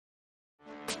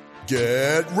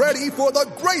Get ready for the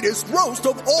greatest roast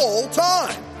of all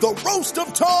time. The Roast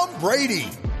of Tom Brady.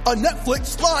 A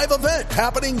Netflix live event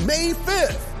happening May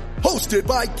 5th. Hosted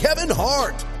by Kevin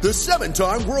Hart. The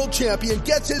 7-time world champion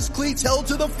gets his cleats held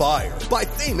to the fire by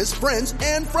famous friends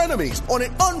and frenemies on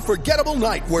an unforgettable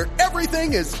night where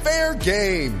everything is fair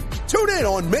game. Tune in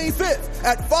on May 5th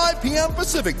at 5 p.m.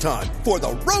 Pacific time for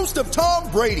the Roast of Tom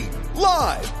Brady.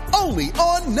 Live only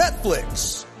on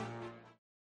Netflix.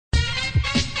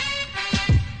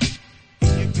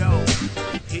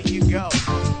 Here you go.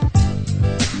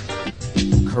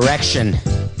 Correction.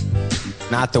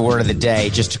 Not the word of the day,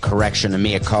 just a correction, a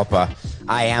mea culpa.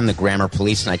 I am the grammar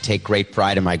police, and I take great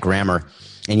pride in my grammar.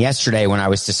 And yesterday, when I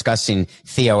was discussing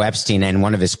Theo Epstein and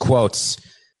one of his quotes,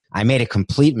 I made a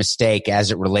complete mistake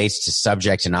as it relates to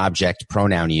subject and object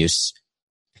pronoun use.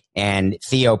 And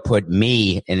Theo put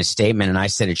me in a statement, and I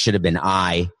said it should have been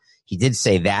I. He did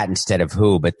say that instead of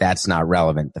who, but that's not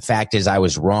relevant. The fact is I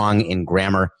was wrong in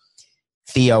grammar.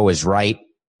 Theo is right.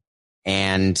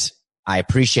 And I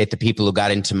appreciate the people who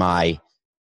got into my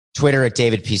Twitter at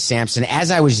David P. Sampson.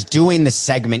 As I was doing the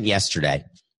segment yesterday,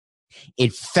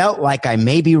 it felt like I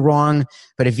may be wrong,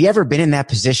 but have you ever been in that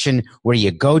position where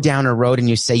you go down a road and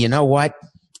you say, you know what?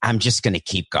 I'm just going to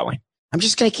keep going. I'm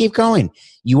just going to keep going.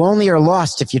 You only are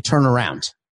lost if you turn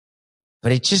around.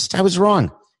 But I was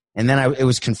wrong. And then it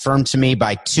was confirmed to me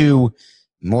by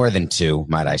more than two,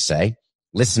 might I say,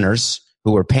 listeners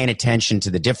who were paying attention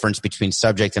to the difference between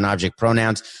subject and object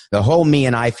pronouns. The whole me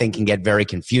and I thing can get very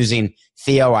confusing.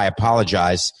 Theo, I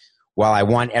apologize. While I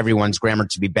want everyone's grammar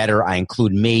to be better, I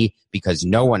include me because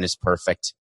no one is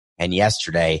perfect. And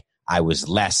yesterday, I was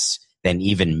less than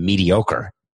even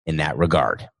mediocre in that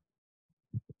regard.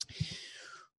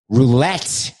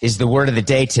 Roulette is the word of the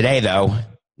day today, though.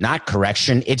 Not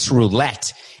correction, it's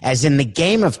roulette. As in the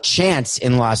game of chance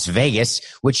in Las Vegas,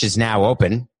 which is now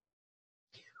open.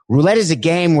 Roulette is a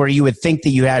game where you would think that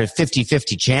you had a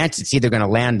 50-50 chance. It's either going to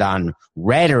land on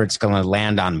red or it's going to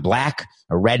land on black,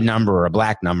 a red number or a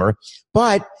black number.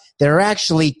 But there are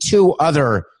actually two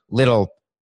other little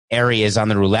areas on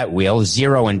the roulette wheel,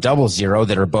 0 and 00,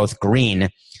 that are both green.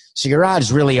 So your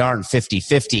odds really aren't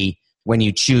 50-50 when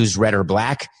you choose red or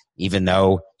black, even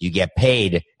though you get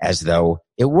paid as though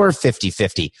it were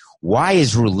 50-50. Why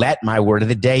is roulette my word of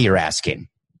the day, you're asking?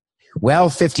 Well,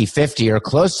 50-50 or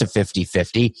close to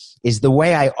 50-50 is the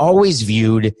way I always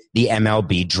viewed the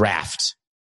MLB draft.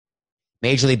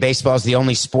 Major League Baseball is the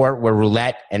only sport where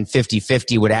roulette and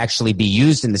 50-50 would actually be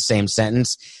used in the same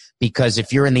sentence, because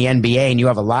if you're in the NBA and you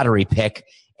have a lottery pick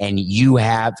and you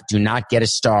do not get a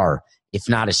star, if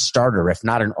not a starter, if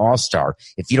not an all-star,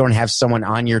 if you don't have someone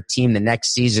on your team the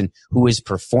next season who is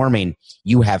performing,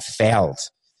 you have failed.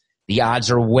 The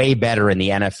odds are way better in the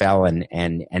NFL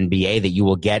and NBA that you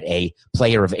will get a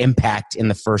player of impact in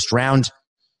the first round.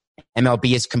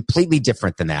 MLB is completely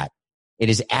different than that. It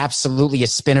is absolutely a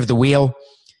spin of the wheel.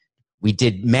 We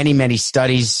did many, many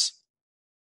studies,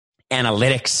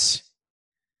 analytics.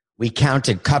 We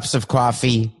counted cups of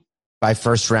coffee by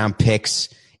first-round picks,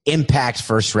 impact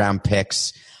first-round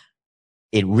picks.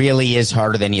 It really is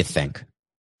harder than you think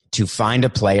to find a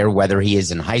player, whether he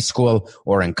is in high school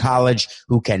or in college,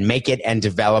 who can make it and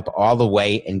develop all the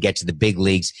way and get to the big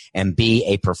leagues and be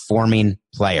a performing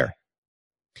player.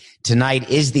 Tonight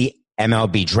is the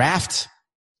MLB draft.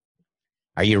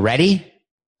 Are you ready?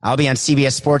 I'll be on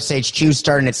CBS Sports HQ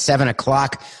starting at 7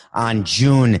 o'clock on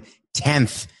June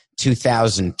 10th,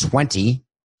 2020.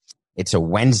 It's a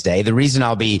Wednesday. The reason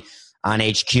I'll be on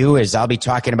HQ is I'll be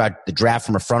talking about the draft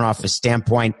from a front office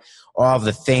standpoint, all of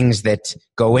the things that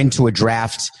go into a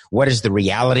draft. What is the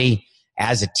reality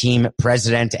as a team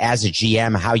president, as a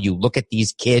GM, how you look at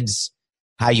these kids,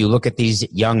 how you look at these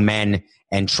young men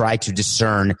and try to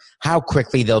discern how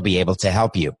quickly they'll be able to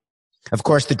help you. Of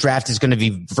course, the draft is going to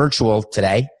be virtual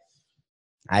today.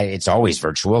 It's always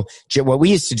virtual. What we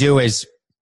used to do is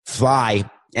fly.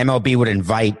 MLB would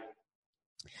invite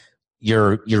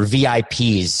your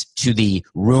VIPs to the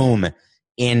room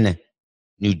in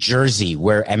New Jersey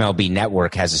where MLB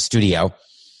Network has a studio.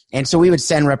 And so we would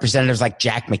send representatives like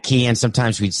Jack McKeon.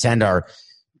 Sometimes we'd send our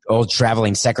old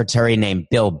traveling secretary named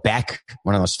Bill Beck,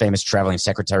 one of the most famous traveling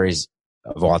secretaries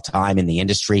of all time in the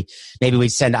industry. Maybe we'd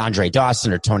send Andre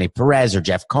Dawson or Tony Perez or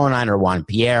Jeff Conine or Juan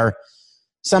Pierre,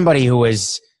 somebody who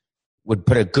would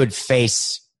put a good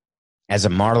face as a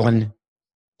Marlin.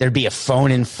 There'd be a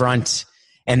phone in front.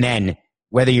 And then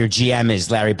whether your GM is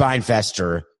Larry Beinfest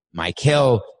or Mike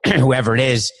Hill, whoever it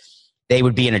is, they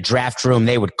would be in a draft room.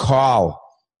 They would call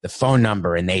the phone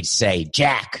number and they'd say,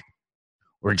 Jack,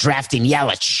 we're drafting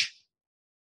Yelich.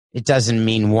 It doesn't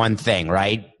mean one thing,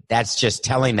 right? That's just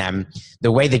telling them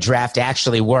the way the draft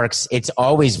actually works. It's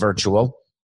always virtual.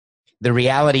 The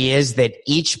reality is that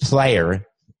each player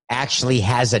actually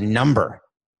has a number.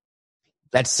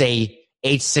 Let's say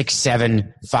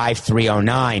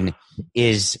 8675309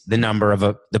 is the number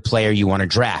of the player you want to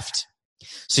draft.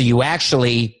 So you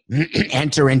actually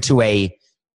enter into a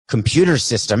computer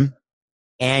system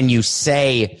and you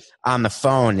say on the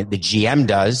phone, the GM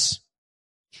does,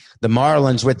 the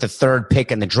Marlins with the third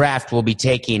pick in the draft will be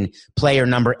taking player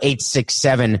number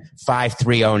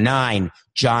 8675309,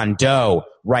 John Doe,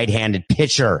 right-handed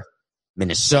pitcher,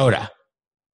 Minnesota.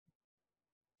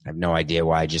 I have no idea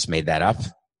why I just made that up.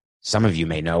 Some of you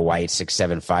may know why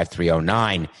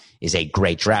 8675309 is a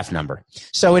great draft number.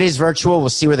 So it is virtual. We'll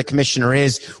see where the commissioner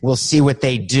is. We'll see what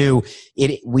they do.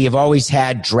 We have always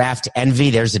had draft envy.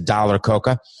 There's $1,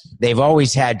 Coca. They've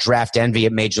always had draft envy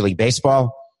at Major League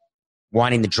Baseball,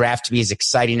 wanting the draft to be as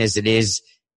exciting as it is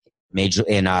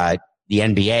in the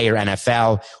NBA or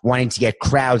NFL, wanting to get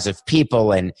crowds of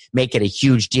people and make it a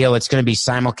huge deal. It's going to be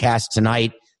simulcast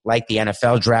tonight like the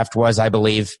NFL draft was, I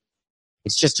believe.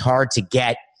 It's just hard to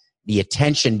get the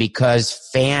attention because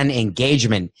fan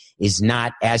engagement is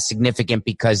not as significant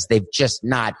because they've just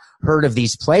not heard of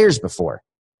these players before.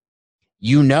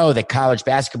 You know that college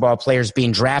basketball players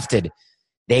being drafted,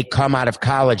 they come out of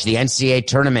college, the NCAA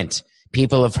tournament.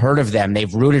 People have heard of them.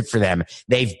 They've rooted for them.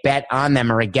 They've bet on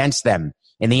them or against them.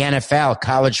 In the NFL,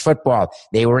 college football,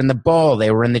 they were in the bowl.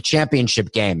 They were in the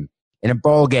championship game, in a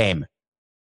bowl game.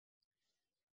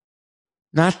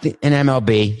 Not in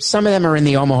MLB. Some of them are in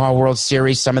the Omaha World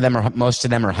Series. Most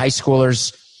of them are high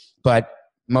schoolers, but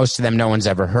most of them no one's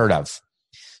ever heard of.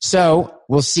 So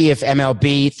we'll see if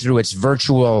MLB, through its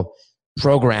virtual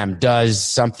program, does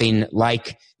something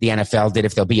like the NFL did,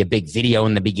 if there'll be a big video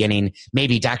in the beginning.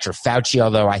 Maybe Dr. Fauci,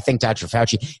 although I think Dr.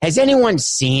 Fauci. Has anyone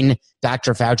seen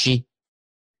Dr. Fauci?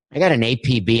 I got an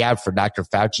APB out for Dr.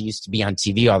 Fauci. Used to be on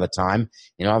TV all the time.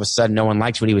 And all of a sudden, no one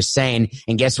liked what he was saying.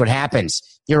 And guess what happens?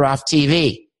 You're off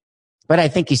TV. But I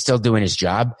think he's still doing his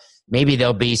job. Maybe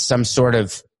there'll be some sort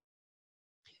of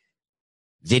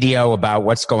video about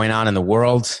what's going on in the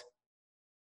world.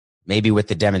 Maybe with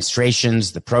the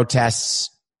demonstrations, the protests.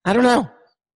 I don't know.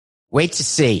 Wait to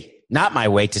see. Not my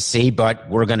wait to see, but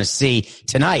we're going to see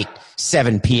tonight,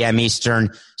 7 p.m.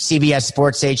 Eastern, CBS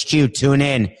Sports HQ. Tune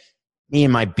in. Me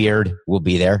and my beard will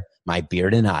be there. My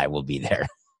beard and I will be there.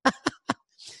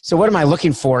 So what am I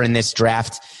looking for in this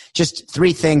draft? Just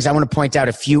 3 things. I want to point out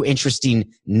a few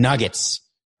interesting nuggets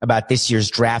about this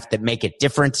year's draft that make it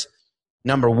different.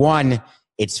 Number 1,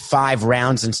 it's 5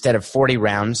 rounds instead of 40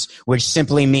 rounds, which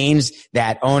simply means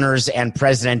that owners and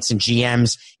presidents and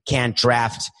GMs can't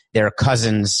draft their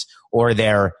cousins or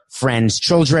their friends'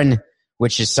 children,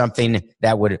 which is something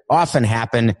that would often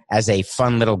happen as a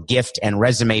fun little gift and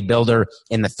resume builder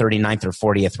in the 39th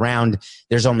or 40th round.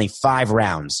 There's only 5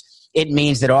 rounds. It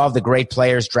means that all of the great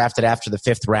players drafted after the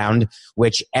 5th round,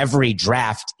 which every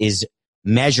draft is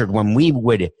measured when we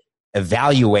would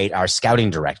evaluate our scouting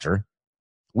director,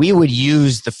 we would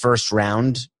use the 1st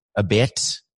round a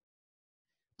bit,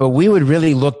 but we would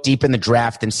really look deep in the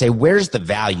draft and say, where's the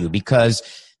value? Because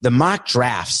the mock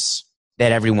drafts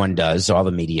that everyone does, all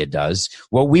the media does,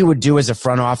 what we would do as a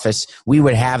front office, we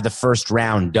would have the 1st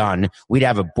round done. We'd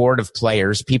have a board of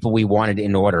players, people we wanted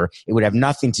in order. It would have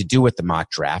nothing to do with the mock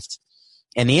draft.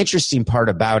 And the interesting part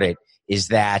about it is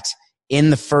that in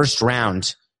the 1st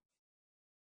round,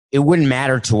 it wouldn't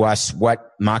matter to us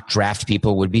what mock draft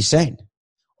people would be saying.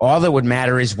 All that would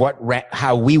matter is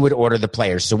how we would order the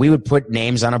players. So we would put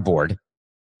names on a board,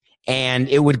 and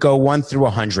it would go 1 through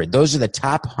 100. Those are the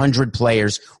top 100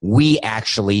 players we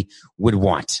actually would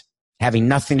want, having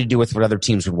nothing to do with what other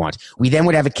teams would want. We then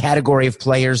would have a category of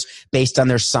players based on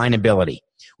their signability.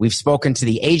 We've spoken to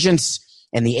the agents,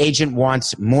 and the agent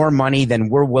wants more money than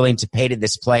we're willing to pay to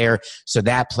this player, so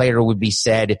that player would be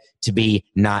said to be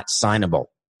not signable.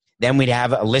 Then we'd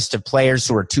have a list of players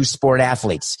who are 2-sport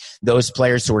athletes, those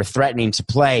players who are threatening to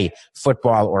play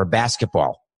football or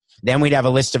basketball. Then we'd have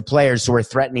a list of players who are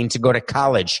threatening to go to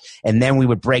college, and then we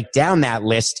would break down that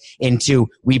list into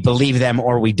we believe them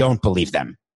or we don't believe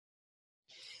them.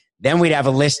 Then we'd have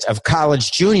a list of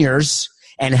college juniors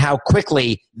and how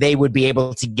quickly they would be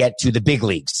able to get to the big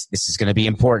leagues. This is going to be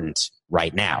important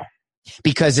right now.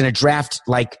 Because in a draft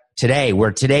like today,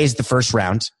 where today's the 1st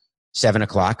round, 7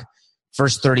 o'clock,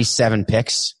 first 37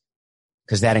 picks,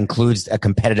 because that includes a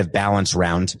competitive balance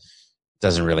round.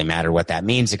 Doesn't really matter what that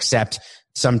means, except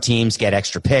some teams get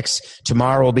extra picks.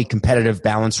 Tomorrow will be competitive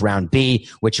balance round B,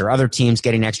 which are other teams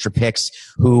getting extra picks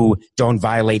who don't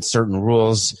violate certain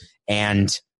rules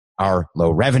and are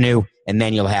low revenue. And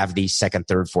then you'll have the 2nd,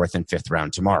 3rd, 4th, and 5th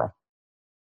round tomorrow.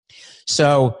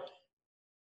 So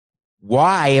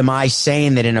why am I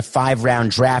saying that in a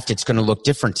 5-round draft it's going to look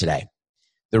different today?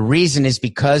 The reason is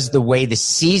because the way the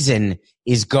season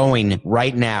is going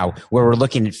right now, where we're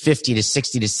looking at 50 to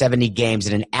 60 to 70 games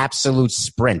in an absolute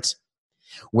sprint,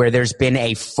 where there's been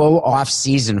a full off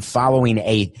season following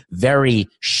a very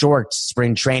short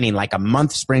spring training, like a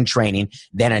month spring training,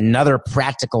 then another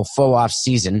practical full off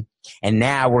season. And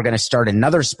now we're going to start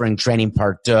another spring training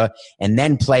part 2 and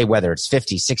then play, whether it's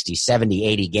 50, 60, 70,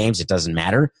 80 games, it doesn't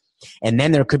matter. And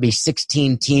then there could be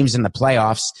 16 teams in the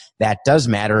playoffs. That does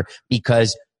matter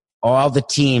because all the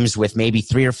teams, with maybe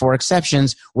 3 or 4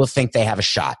 exceptions, will think they have a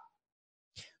shot.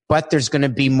 But there's going to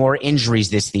be more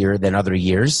injuries this year than other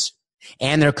years.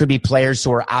 And there could be players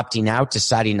who are opting out,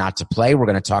 deciding not to play. We're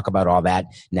going to talk about all that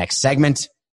next segment.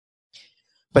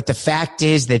 But the fact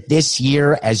is that this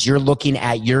year, as you're looking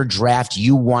at your draft,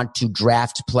 you want to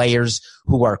draft players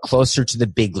who are closer to the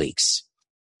big leagues.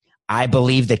 I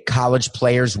believe that college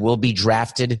players will be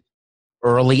drafted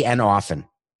early and often.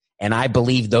 And I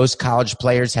believe those college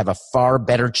players have a far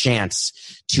better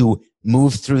chance to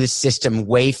move through the system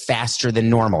way faster than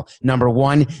normal. Number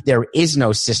one, there is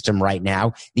no system right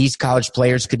now. These college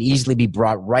players could easily be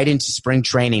brought right into spring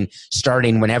training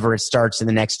starting whenever it starts in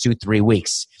the next 2-3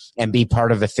 weeks and be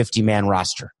part of a 50-man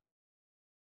roster.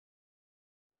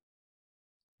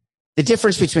 The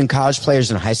difference between college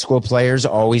players and high school players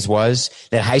always was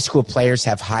that high school players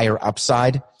have higher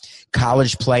upside.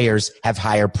 College players have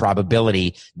higher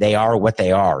probability. They are what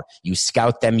they are. You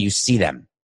scout them, you see them.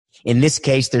 In this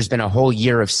case, there's been a whole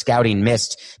year of scouting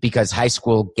missed because high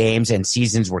school games and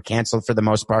seasons were canceled for the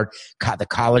most part. The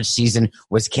college season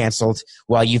was canceled.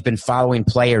 While you've been following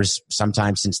players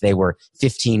sometimes since they were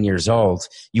 15 years old,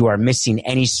 you are missing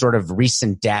any sort of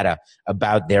recent data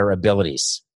about their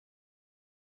abilities.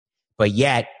 But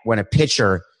yet, when a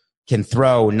pitcher can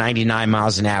throw 99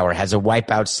 miles an hour, has a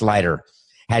wipeout slider,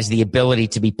 has the ability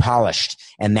to be polished,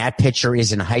 and that pitcher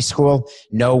is in high school,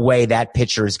 no way that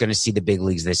pitcher is going to see the big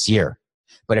leagues this year.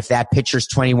 But if that pitcher's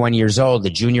 21 years old,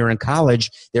 a junior in college,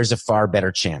 there's a far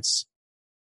better chance.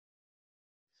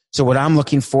 So what I'm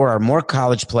looking for are more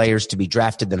college players to be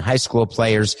drafted than high school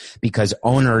players because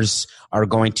owners are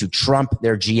going to trump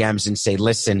their GMs and say,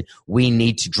 listen, we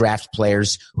need to draft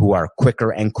players who are quicker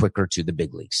and quicker to the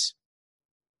big leagues.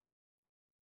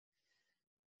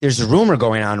 There's a rumor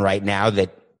going on right now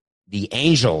that the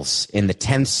Angels in the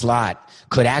 10th slot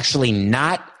could actually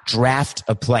not draft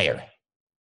a player.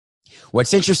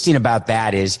 What's interesting about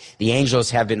that is the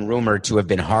Angels have been rumored to have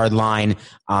been hardline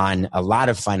on a lot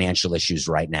of financial issues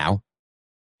right now.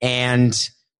 And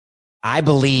I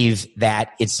believe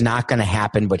that it's not going to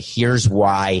happen, but here's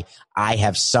why I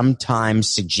have sometimes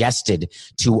suggested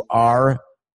to our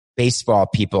baseball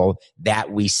people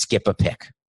that we skip a pick.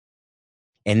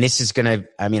 And this is going to,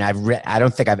 I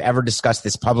don't think I've ever discussed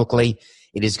this publicly.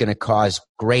 It is going to cause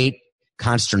great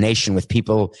consternation with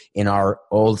people in our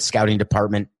old scouting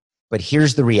department. But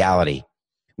here's the reality.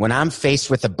 When I'm faced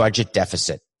with a budget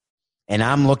deficit and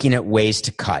I'm looking at ways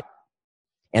to cut,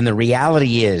 and the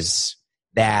reality is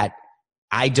that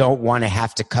I don't want to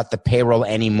have to cut the payroll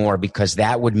anymore because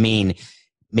that would mean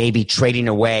maybe trading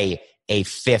away a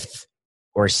 5th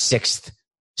or 6th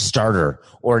starter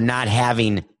or not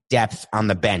having depth on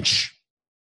the bench,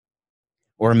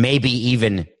 or maybe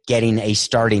even getting a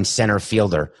starting center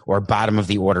fielder or bottom of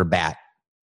the order bat.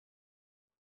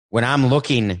 When I'm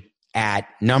looking at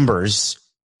numbers,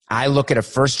 I look at a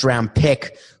first round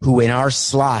pick who in our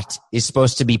slot is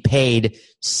supposed to be paid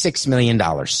 $6 million.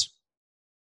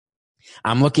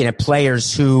 I'm looking at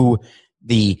players who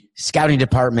the scouting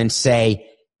department say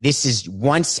this is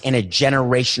once in a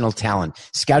generational talent.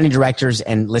 Scouting directors,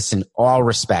 and listen, all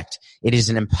respect, it is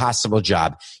an impossible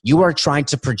job. You are trying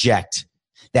to project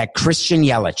that Christian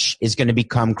Yelich is going to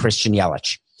become Christian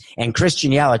Yelich. And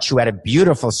Christian Yelich, who had a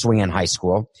beautiful swing in high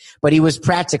school, but he was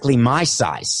practically my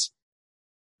size.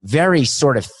 Very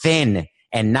sort of thin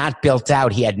and not built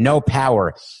out. He had no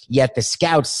power. Yet the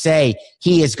scouts say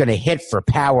he is going to hit for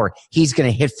power. He's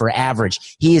going to hit for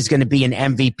average. He is going to be an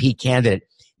MVP candidate.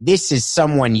 This is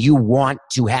someone you want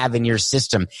to have in your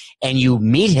system, and you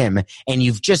meet him and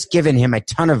you've just given him a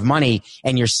ton of money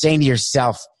and you're saying to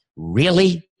yourself,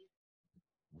 really?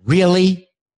 Really?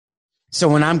 So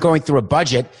when I'm going through a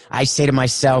budget, I say to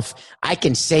myself, I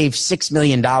can save $6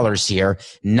 million here,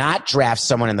 not draft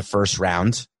someone in the first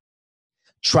round,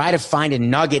 try to find a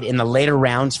nugget in the later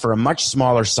rounds for a much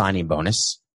smaller signing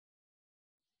bonus,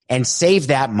 and save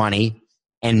that money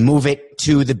and move it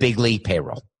to the big league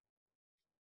payroll.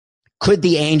 Could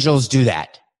the Angels do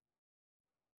that?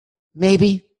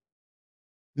 Maybe,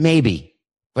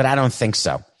 but I don't think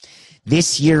so.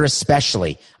 This year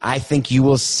especially, I think you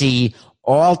will see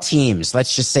all teams,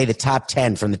 let's just say the top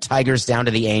 10 from the Tigers down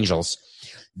to the Angels,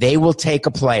 they will take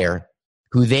a player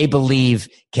who they believe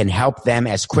can help them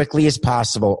as quickly as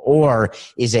possible or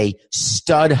is a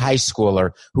stud high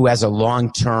schooler who has a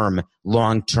long-term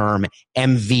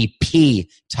MVP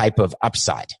type of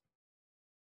upside.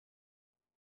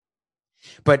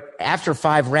 But after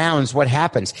 5 rounds, what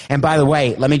happens? And by the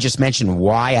way, let me just mention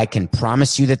why I can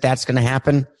promise you that that's going to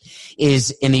happen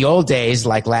is in the old days,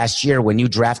 like last year, when you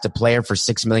draft a player for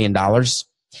 $6 million,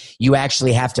 you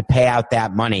actually have to pay out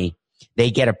that money.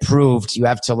 They get approved. You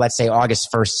have till, let's say,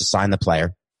 August 1st to sign the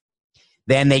player.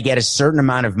 Then they get a certain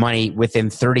amount of money within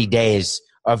 30 days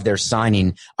of their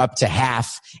signing, up to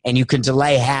half. And you can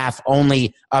delay half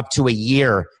only up to a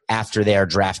year after they are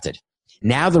drafted.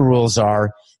 Now the rules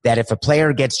are that if a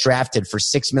player gets drafted for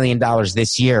 $6 million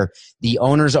this year, the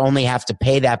owners only have to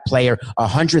pay that player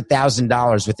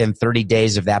 $100,000 within 30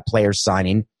 days of that player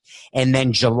signing. And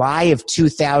then July of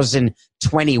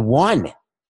 2021,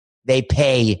 they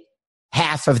pay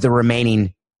half of the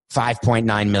remaining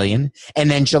 $5.9 million. And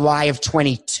then July of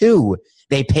 22,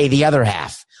 they pay the other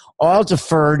half. All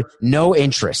deferred, no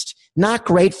interest. Not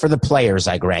great for the players,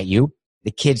 I grant you,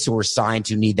 the kids who were signed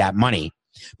who need that money,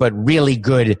 but really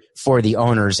good for the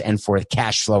owners and for the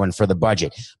cash flow and for the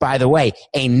budget. By the way,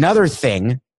 another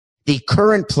thing, the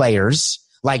current players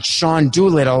like Sean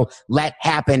Doolittle let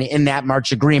happen in that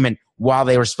March agreement while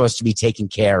they were supposed to be taking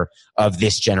care of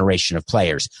this generation of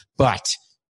players. But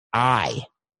I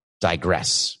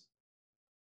digress.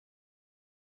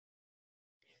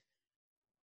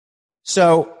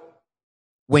 So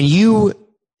when you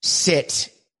sit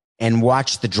and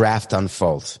watch the draft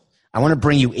unfold, I want to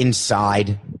bring you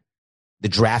inside the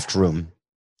draft room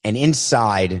and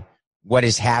inside what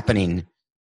is happening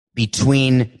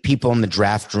between people in the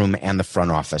draft room and the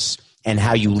front office and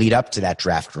how you lead up to that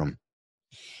draft room.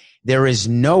 There is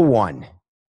no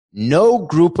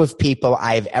group of people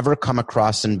I have ever come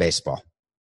across in baseball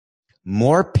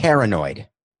more paranoid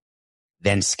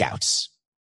than scouts.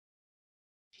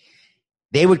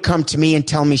 They would come to me and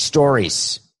tell me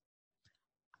stories.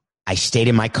 I stayed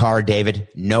in my car, David.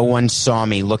 No one saw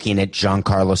me looking at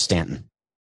Giancarlo Stanton.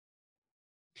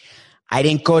 I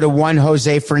didn't go to one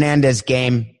Jose Fernandez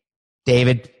game,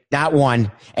 David, not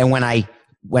one. And when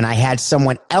I had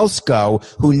someone else go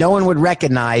who no one would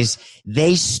recognize,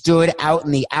 they stood out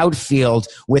in the outfield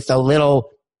with a little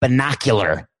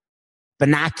binoculars.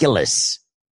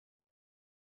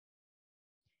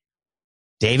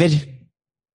 David,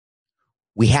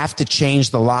 we have to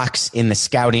change the locks in the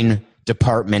scouting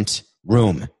department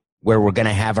room where we're going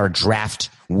to have our draft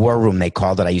war room, they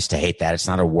called it. I used to hate that. It's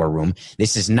not a war room.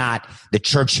 This is not the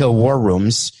Churchill war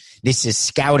rooms. This is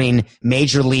scouting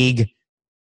major league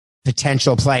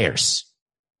potential players.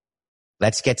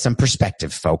 Let's get some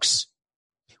perspective, folks.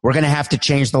 We're going to have to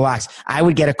change the locks. I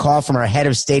would get a call from our head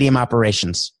of stadium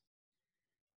operations.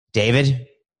 David,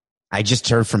 I just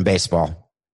heard from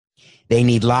baseball. They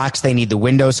need locks. They need the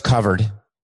windows covered.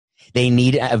 They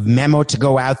need a memo to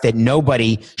go out that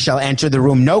nobody shall enter the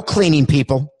room. No cleaning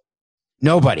people.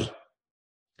 Nobody.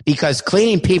 Because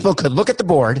cleaning people could look at the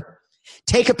board,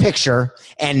 take a picture,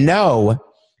 and know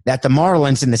that the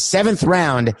Marlins in the 7th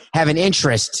round have an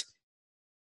interest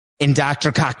in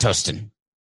Dr. Cocktoaston.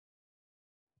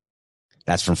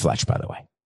 That's from Fletch, by the way.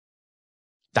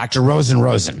 Dr.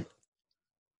 Rosen.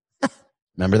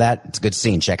 Remember that? It's a good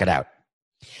scene. Check it out.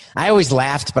 I always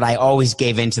laughed, but I always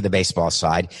gave in to the baseball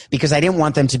side because I didn't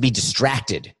want them to be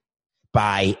distracted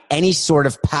by any sort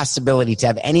of possibility to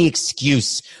have any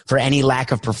excuse for any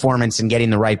lack of performance in getting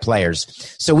the right players.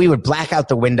 So we would black out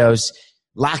the windows,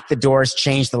 lock the doors,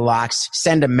 change the locks,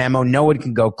 send a memo. No one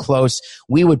can go close.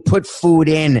 We would put food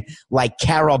in like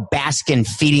Carol Baskin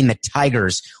feeding the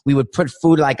Tigers. We would put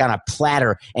food like on a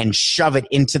platter and shove it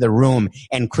into the room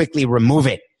and quickly remove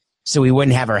it so we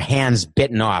wouldn't have our hands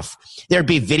bitten off. There'd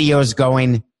be videos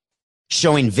going,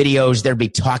 showing videos. There'd be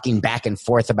talking back and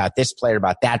forth about this player,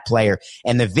 about that player.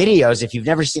 And the videos, if you've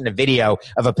never seen a video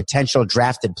of a potential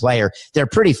drafted player, they're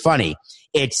pretty funny.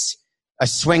 It's a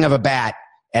swing of a bat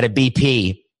at a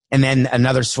BP, and then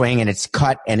another swing, and it's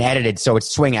cut and edited, so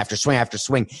it's swing after swing after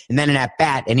swing, and then an at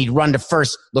bat, and he'd run to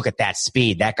first. Look at that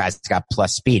speed. That guy's got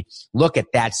plus speed. Look at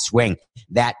that swing.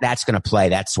 That's going to play.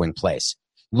 That swing plays.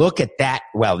 Look at that.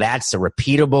 Well, that's a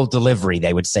repeatable delivery,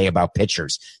 they would say about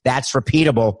pitchers. That's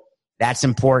repeatable. That's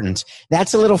important.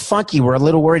 That's a little funky. We're a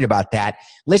little worried about that.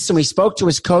 Listen, we spoke to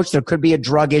his coach. There could be a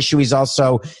drug issue. He's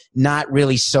also not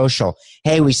really social.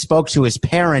 Hey, we spoke to his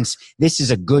parents. This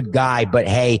is a good guy, but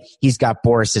hey, he's got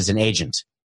Boris as an agent.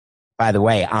 By the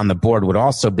way, on the board would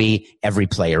also be every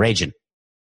player agent.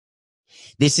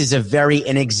 This is a very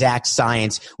inexact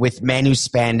science with men who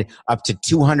spend up to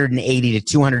 280 to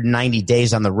 290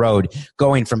 days on the road,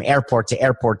 going from airport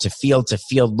to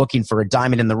field, looking for a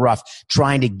diamond in the rough,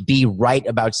 trying to be right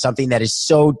about something that is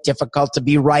so difficult to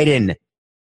be right in.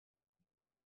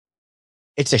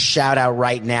 It's a shout out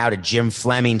right now to Jim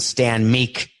Fleming, Stan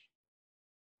Meek,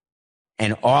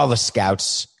 and all the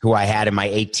scouts who I had in my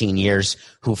 18 years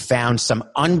who found some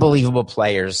unbelievable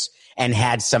players and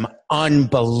had some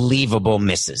unbelievable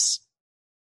misses.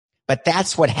 But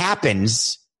that's what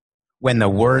happens when the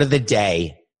word of the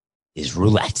day is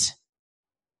roulette.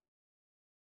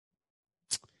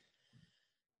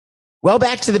 Well,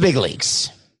 back to the big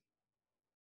leagues.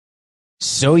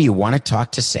 So you want to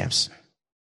talk to Samson.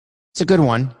 It's a good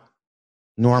one.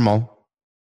 Normal.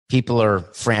 People are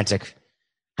frantic.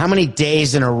 How many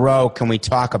days in a row can we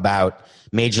talk about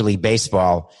Major League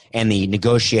Baseball and the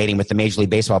negotiating with the Major League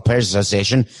Baseball Players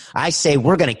Association? I say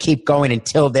we're going to keep going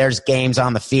until there's games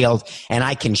on the field and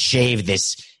I can shave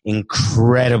this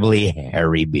incredibly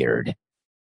hairy beard.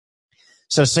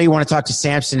 So you want to talk to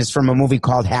Samson is from a movie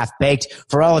called Half Baked.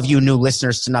 For all of you new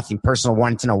listeners to Nothing Personal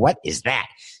wanting to know, what is that?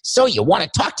 So you want to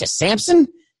talk to Samson?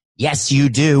 Yes, you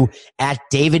do. At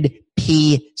David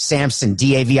P. Samson,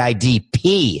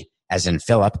 D-A-V-I-D-P, as in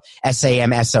Philip,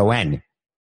 S-A-M-S-O-N.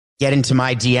 Get into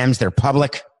my DMs. They're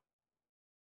public.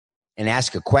 And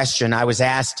ask a question. I was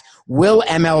asked, will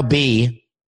MLB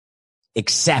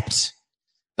accept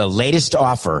the latest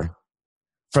offer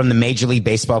from the Major League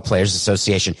Baseball Players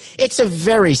Association? It's a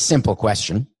very simple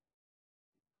question.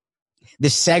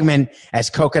 This segment,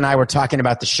 as Coke and I were talking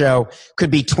about the show,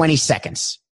 could be 20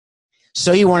 seconds.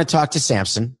 So you want to talk to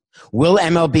Samson. Will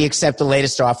MLB accept the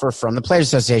latest offer from the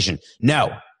Players Association?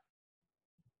 No.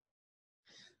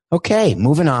 Okay,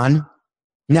 moving on.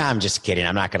 No, I'm just kidding.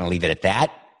 I'm not going to leave it at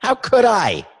that. How could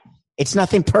I? It's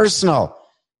nothing personal.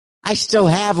 I still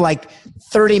have like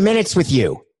 30 minutes with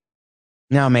you.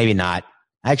 No, maybe not.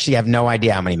 I actually have no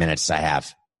idea how many minutes I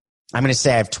have. I'm going to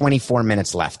say I have 24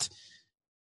 minutes left.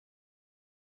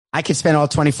 I could spend all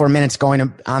 24 minutes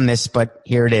going on this, but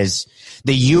here it is.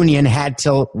 The union had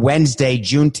till Wednesday,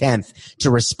 June 10th,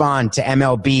 to respond to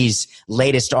MLB's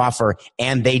latest offer,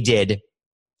 and they did.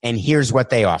 And here's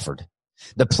what they offered.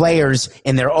 The players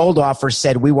in their old offer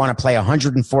said, we want to play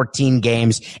 114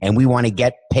 games and we want to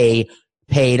get paid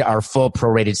our full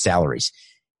prorated salaries.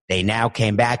 They now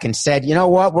came back and said, you know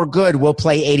what? We're good. We'll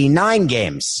play 89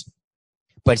 games,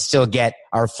 but still get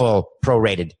our full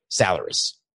prorated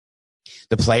salaries.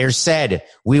 The players said,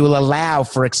 we will allow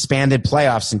for expanded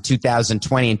playoffs in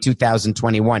 2020 and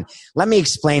 2021. Let me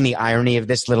explain the irony of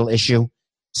this little issue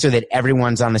so that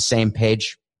everyone's on the same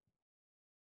page.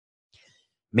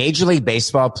 Major League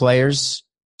Baseball players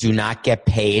do not get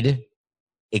paid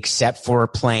except for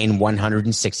playing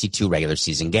 162 regular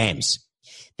season games.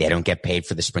 They don't get paid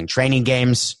for the spring training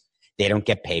games. They don't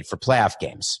get paid for playoff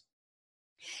games.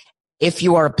 If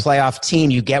you are a playoff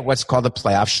team, you get what's called a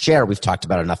playoff share. We've talked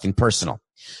about it, Nothing Personal.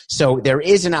 So there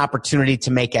is an opportunity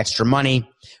to make extra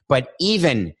money, but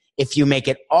even if you make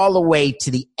it all the way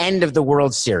to the end of the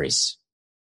World Series,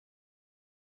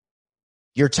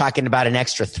 you're talking about an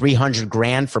extra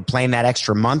 $300,000 for playing that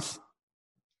extra month.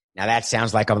 Now that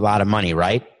sounds like a lot of money,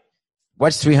 right?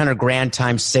 What's $300,000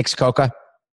 times 6, Coca?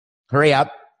 Hurry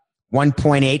up.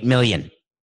 1.8 million.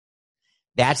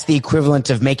 That's the equivalent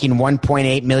of making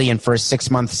 1.8 million for a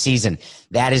 6-month season.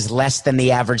 That is less than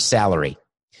the average salary.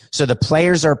 So the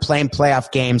players are playing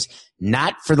playoff games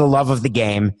not for the love of the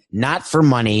game, not for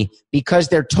money, because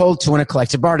they're told to in a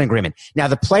collective bargaining agreement. Now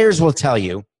the players will tell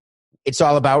you it's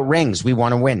all about rings. We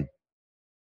want to win.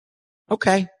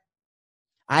 Okay.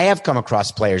 I have come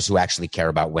across players who actually care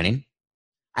about winning.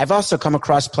 I've also come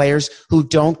across players who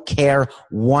don't care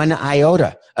one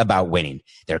iota about winning.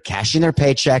 They're cashing their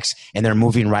paychecks and they're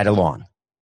moving right along.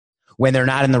 When they're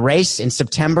not in the race in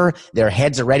September, their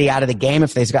heads are already out of the game.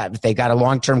 If they got a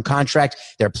long-term contract,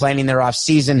 they're planning their off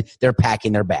season, they're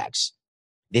packing their bags.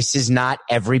 This is not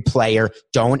every player.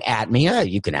 Don't at me.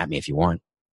 You can at me if you want.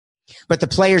 But the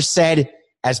players said,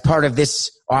 as part of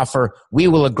this offer, we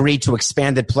will agree to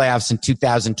expanded playoffs in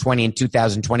 2020 and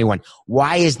 2021.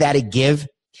 Why is that a give?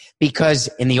 Because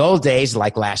in the old days,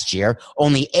 like last year,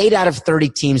 only 8 out of 30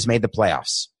 teams made the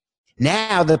playoffs.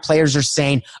 Now the players are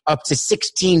saying up to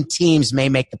 16 teams may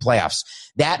make the playoffs.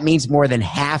 That means more than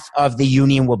half of the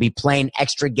union will be playing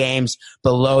extra games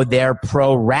below their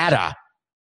pro rata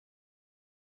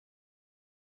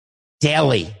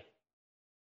daily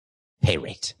pay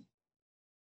rate.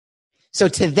 So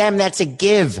to them, that's a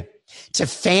give. To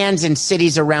fans in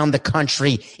cities around the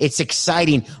country, it's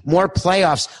exciting. More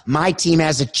playoffs. My team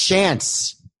has a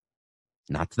chance.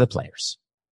 Not to the players.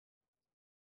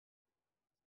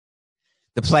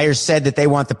 The players said that they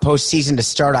want the postseason to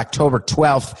start October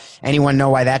 12th. Anyone know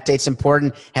why that date's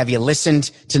important? Have you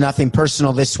listened to Nothing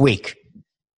Personal this week?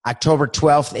 October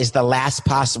 12th is the last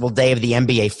possible day of the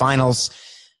NBA Finals.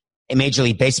 And Major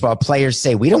League Baseball players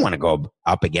say, we don't want to go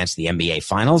up against the NBA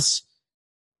Finals.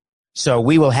 So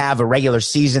we will have a regular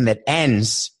season that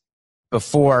ends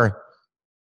before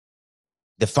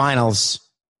the finals.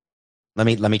 Let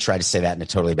me try to say that in a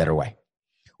totally better way.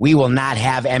 We will not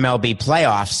have MLB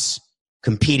playoffs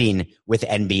competing with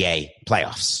NBA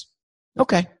playoffs.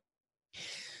 Okay.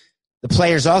 The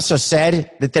players also said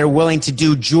that they're willing to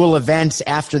do jewel events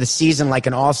after the season like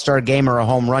an all-star game or a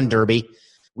home run derby.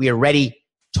 We already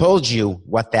told you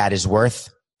what that is worth.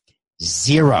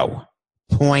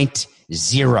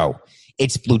 0.0.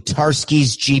 It's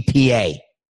Blutarski's GPA.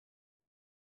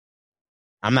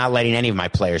 I'm not letting any of my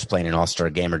players play in an all-star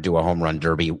game or do a home run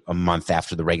derby a month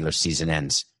after the regular season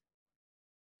ends.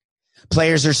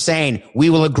 Players are saying, we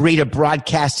will agree to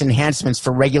broadcast enhancements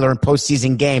for regular and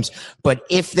postseason games, but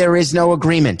if there is no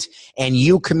agreement and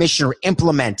you, Commissioner,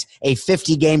 implement a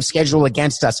 50-game schedule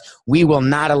against us, we will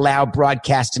not allow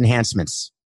broadcast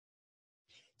enhancements.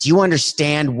 Do you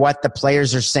understand what the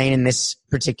players are saying in this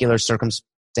particular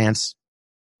circumstance?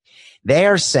 They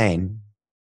are saying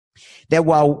that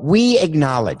while we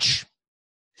acknowledge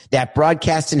that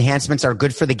broadcast enhancements are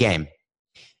good for the game,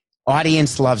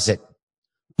 audience loves it.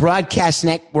 Broadcast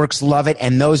networks love it,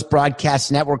 and those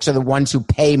broadcast networks are the ones who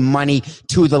pay money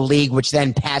to the league, which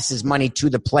then passes money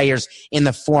to the players in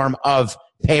the form of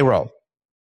payroll.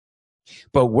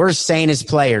 But we're saying as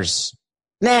players,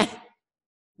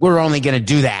 we're only going to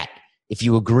do that if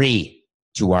you agree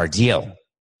to our deal.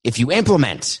 If you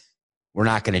implement, we're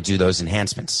not going to do those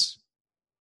enhancements.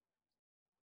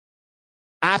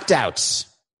 Opt-outs.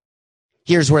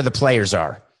 Here's where the players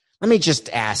are. Let me just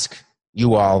ask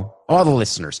you all the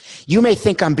listeners. You may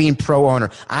think I'm being pro-owner.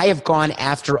 I have gone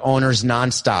after owners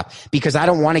nonstop because I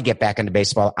don't want to get back into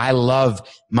baseball. I love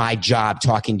my job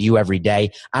talking to you every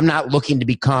day. I'm not looking to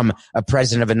become a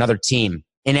president of another team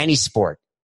in any sport.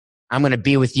 I'm going to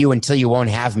be with you until you won't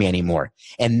have me anymore.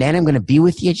 And then I'm going to be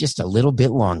with you just a little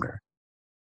bit longer.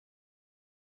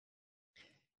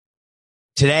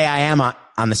 Today I am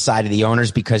on the side of the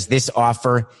owners because this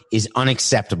offer is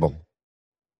unacceptable.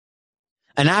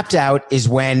 An opt-out is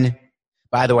when,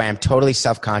 by the way, I'm totally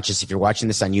self-conscious. If you're watching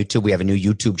this on YouTube, we have a new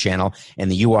YouTube channel,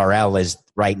 and the URL is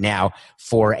right now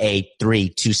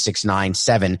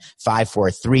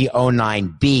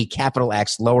 483-2697-54309B, capital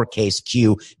X, lowercase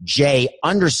q, J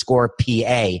 _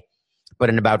 PA. But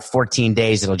in about 14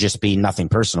 days, it'll just be Nothing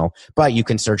Personal. But you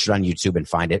can search it on YouTube and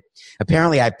find it.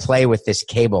 Apparently, I play with this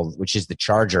cable, which is the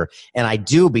charger, and I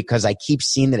do because I keep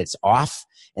seeing that it's off,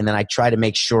 and then I try to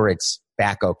make sure it's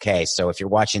back okay. So if you're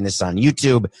watching this on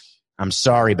YouTube, I'm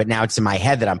sorry, but now it's in my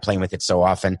head that I'm playing with it so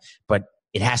often, but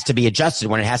it has to be adjusted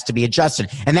when it has to be adjusted.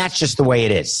 And that's just the way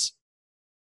it is.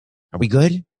 Are we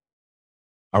good?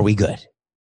 Are we good?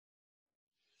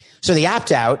 So the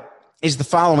opt-out is the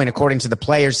following according to the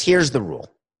players. Here's the rule.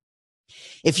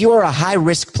 If you are a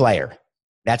high-risk player,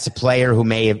 that's a player who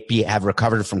may have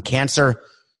recovered from cancer.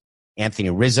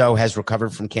 Anthony Rizzo has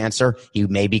recovered from cancer. He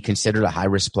may be considered a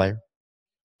high-risk player.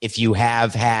 If you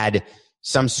have had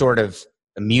some sort of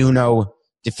immune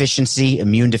deficiency,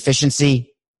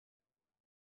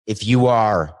 if you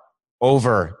are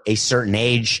over a certain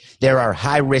age, there are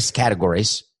high-risk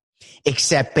categories,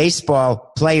 except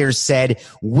baseball players said,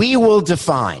 we will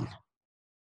define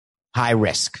high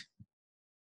risk.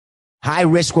 High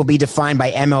risk will be defined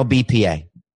by MLBPA.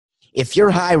 If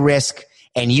you're high risk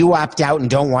and you opt out and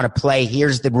don't want to play,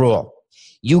 here's the rule.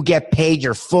 You get paid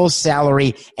your full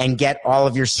salary and get all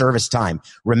of your service time.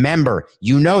 Remember,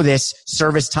 you know this,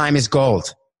 service time is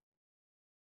gold.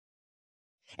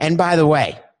 And by the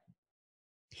way,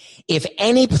 if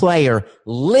any player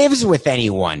lives with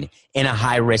anyone in a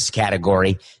high-risk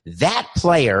category, that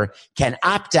player can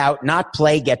opt out, not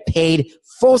play, get paid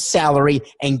full salary,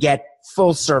 and get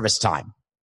full service time.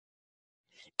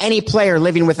 Any player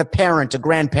living with a parent, a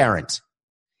grandparent,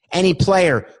 any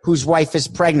player whose wife is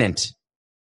pregnant,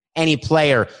 any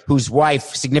player whose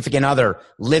wife, significant other,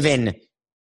 live-in,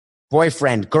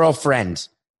 boyfriend, girlfriend,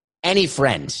 any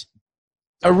friend,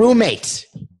 a roommate,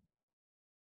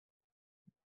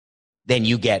 then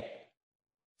you get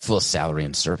full salary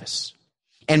and service.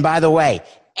 And by the way,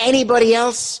 anybody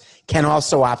else can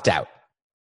also opt out.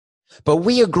 But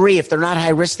we agree if they're not high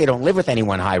risk, they don't live with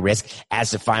anyone high risk,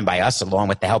 as defined by us along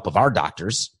with the help of our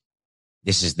doctors.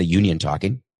 This is the union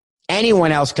talking.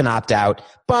 Anyone else can opt out,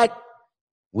 but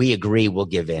we agree we'll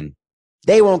give in.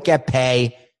 They won't get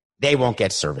pay. They won't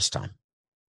get service time.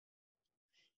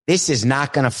 This is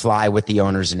not going to fly with the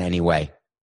owners in any way.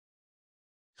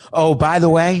 Oh, by the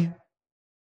way,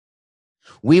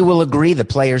 we will agree, the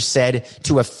players said,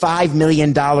 to a $5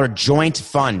 million joint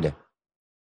fund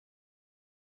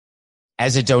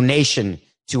as a donation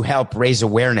to help raise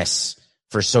awareness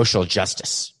for social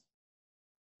justice.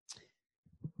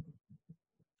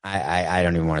 I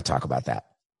don't even want to talk about that.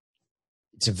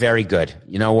 It's very good.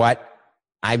 You know what?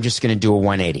 I'm just going to do a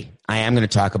 180. I am going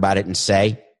to talk about it and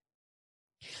say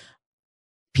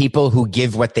people who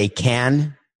give what they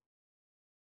can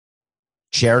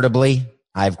charitably,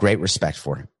 I have great respect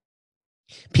for.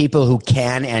 People who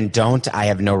can and don't, I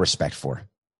have no respect for.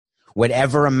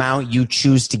 Whatever amount you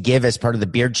choose to give as part of the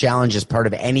Beard Challenge, as part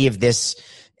of any of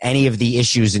the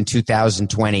issues in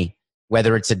 2020,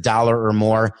 whether it's $1 or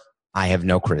more, I have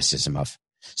no criticism of.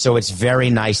 So it's very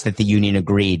nice that the union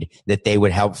agreed that they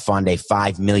would help fund a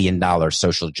 $5 million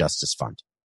social justice fund.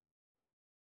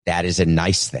 That is a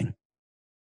nice thing.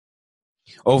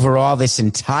 Overall, this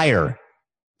entire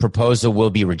proposal will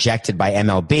be rejected by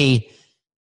MLB.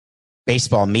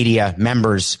 Baseball media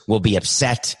members will be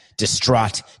upset,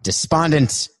 distraught,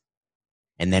 despondent,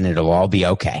 and then it'll all be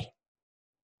okay.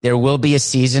 There will be a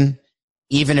season,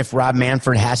 even if Rob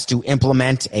Manfred has to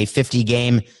implement a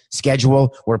 50-game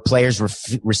schedule where players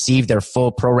receive their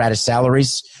full pro rata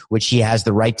salaries, which he has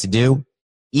the right to do.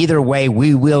 Either way,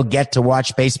 we will get to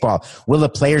watch baseball. Will the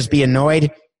players be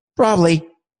annoyed? Probably.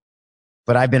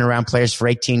 But I've been around players for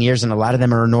 18 years, and a lot of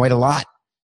them are annoyed a lot.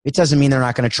 It doesn't mean they're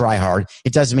not going to try hard.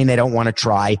 It doesn't mean they don't want to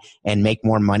try and make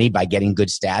more money by getting good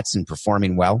stats and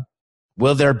performing well.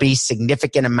 Will there be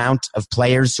significant amount of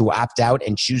players who opt out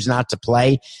and choose not to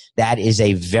play? That is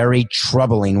a very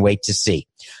troubling way to see.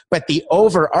 But the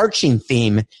overarching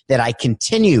theme that I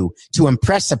continue to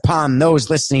impress upon those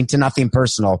listening to Nothing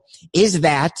Personal is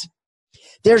that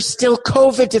there's still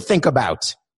COVID to think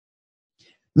about.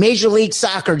 Major League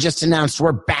Soccer just announced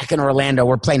we're back in Orlando.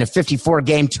 We're playing a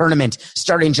 54-game tournament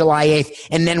starting July 8th,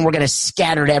 and then we're going to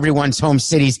scatter to everyone's home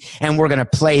cities, and we're going to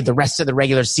play the rest of the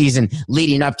regular season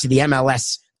leading up to the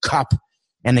MLS Cup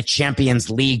and the Champions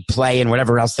League play and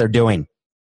whatever else they're doing.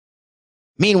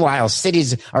 Meanwhile,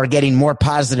 cities are getting more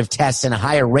positive tests and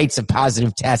higher rates of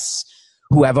positive tests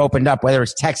who have opened up, whether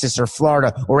it's Texas or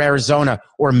Florida or Arizona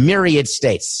or myriad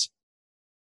states.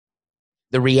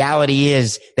 The reality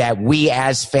is that we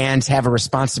as fans have a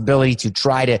responsibility to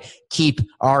try to keep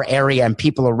our area and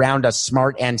people around us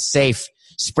smart and safe.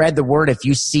 Spread the word if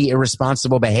you see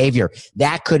irresponsible behavior.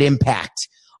 That could impact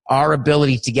our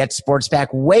ability to get sports back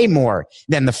way more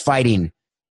than the fighting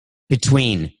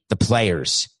between the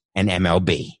players and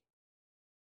MLB.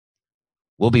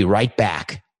 We'll be right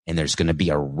back, and there's going to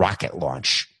be a rocket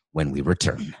launch when we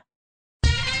return.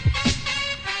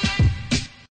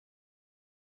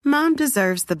 Mom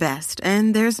deserves the best,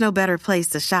 and there's no better place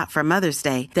to shop for Mother's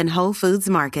Day than Whole Foods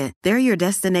Market. They're your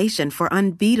destination for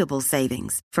unbeatable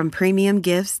savings, from premium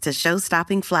gifts to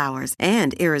show-stopping flowers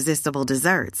and irresistible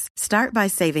desserts. Start by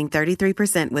saving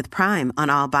 33% with Prime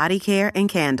on all body care and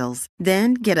candles.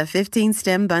 Then get a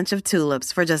 15-stem bunch of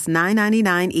tulips for just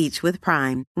 $9.99 each with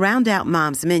Prime. Round out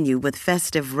Mom's menu with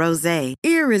festive rosé,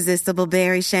 irresistible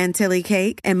berry chantilly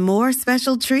cake, and more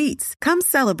special treats. Come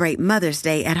celebrate Mother's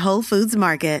Day at Whole Foods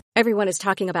Market. Everyone is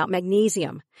talking about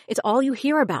magnesium. It's all you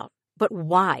hear about. But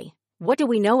why? What do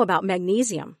we know about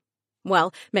magnesium?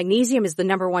 Well, magnesium is the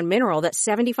number one mineral that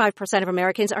 75% of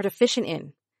Americans are deficient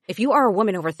in. If you are a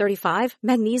woman over 35,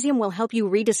 magnesium will help you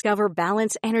rediscover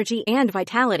balance, energy, and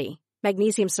vitality.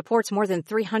 Magnesium supports more than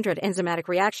 300 enzymatic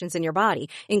reactions in your body,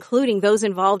 including those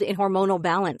involved in hormonal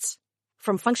balance.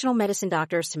 From functional medicine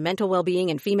doctors to mental well-being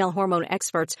and female hormone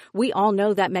experts, we all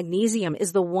know that magnesium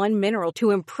is the one mineral to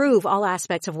improve all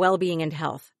aspects of well-being and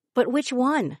health. But which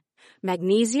one?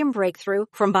 Magnesium Breakthrough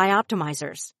from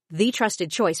Bioptimizers, the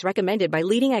trusted choice recommended by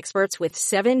leading experts with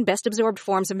 7 best-absorbed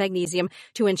forms of magnesium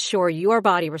to ensure your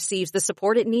body receives the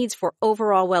support it needs for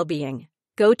overall well-being.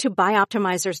 Go to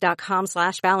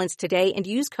bioptimizers.com/balance today and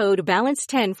use code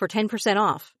BALANCE10 for 10%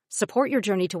 off. Support your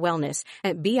journey to wellness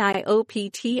at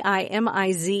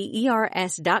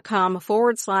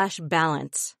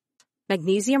bioptimizers.com/balance.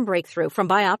 Magnesium Breakthrough from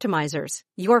Bioptimizers,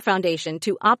 your foundation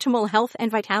to optimal health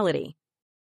and vitality.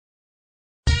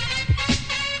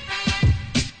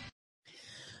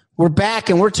 We're back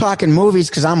and we're talking movies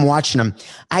because I'm watching them.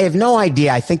 I have no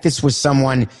idea. I think this was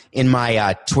someone in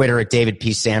my Twitter at David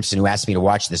P. Sampson who asked me to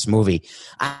watch this movie.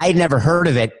 I'd never heard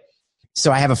of it,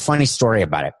 so I have a funny story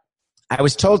about it. I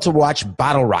was told to watch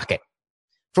Bottle Rocket.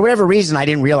 For whatever reason, I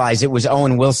didn't realize it was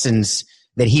Owen Wilson's,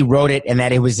 that he wrote it and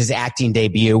that it was his acting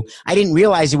debut. I didn't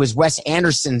realize it was Wes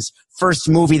Anderson's first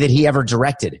movie that he ever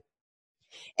directed.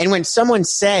 And when someone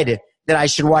said that I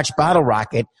should watch Bottle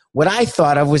Rocket, what I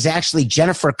thought of was actually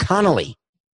Jennifer Connelly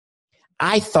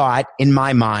I thought in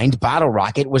my mind Bottle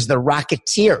Rocket was the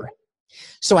Rocketeer.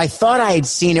 So I thought I had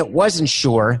seen it, wasn't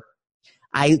sure.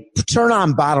 I turn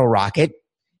on Bottle Rocket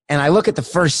and I look at the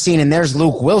first scene and there's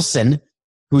Luke Wilson,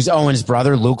 who's Owen's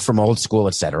brother, Luke from Old School,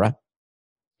 etc.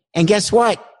 And guess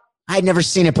what? I'd never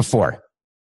seen it before.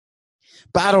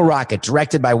 Bottle Rocket,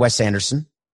 directed by Wes Anderson.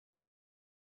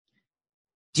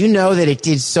 Do you know that it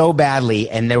did so badly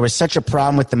and there was such a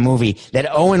problem with the movie that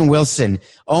Owen Wilson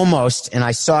almost, and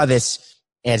I saw this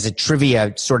as a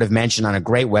trivia sort of mention on a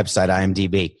great website,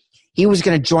 IMDb, he was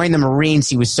going to join the Marines.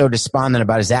 He was so despondent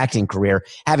about his acting career.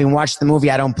 Having watched the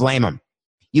movie, I don't blame him.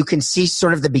 You can see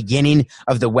sort of the beginning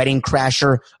of The Wedding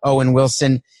Crasher, Owen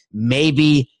Wilson,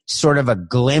 maybe sort of a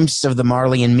glimpse of the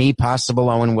Marley and Me, possible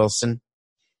Owen Wilson.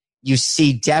 You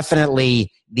see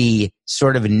definitely the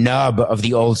sort of nub of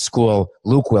the Old School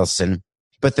Luke Wilson.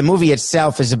 But the movie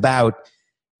itself is about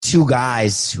two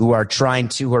guys who are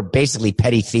basically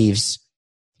petty thieves.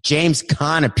 James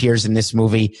Caan appears in this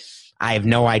movie. I have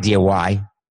no idea why.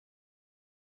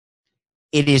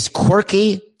 It is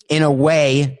quirky in a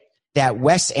way that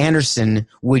Wes Anderson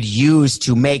would use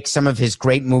to make some of his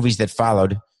great movies that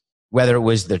followed, whether it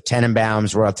was the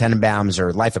Tenenbaums, Royal Tenenbaums,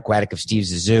 or Life Aquatic of Steve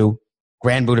Zissou,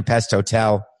 Grand Budapest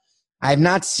Hotel. I have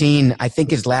not seen, I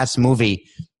think his last movie,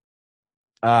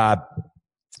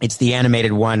 it's the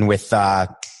animated one with the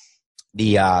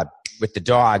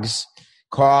dogs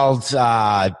called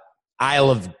Isle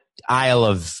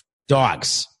of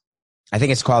Dogs. I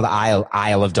think it's called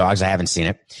Isle of Dogs. I haven't seen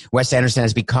it. Wes Anderson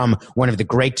has become one of the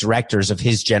great directors of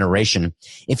his generation.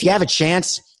 If you have a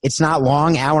chance, it's not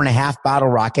long, hour and a half, Bottle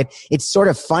Rocket. It's sort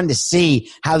of fun to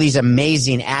see how these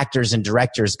amazing actors and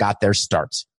directors got their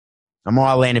starts. I'm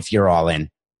all in if you're all in.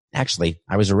 Actually,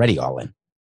 I was already all in.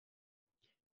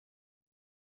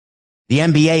 The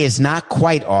NBA is not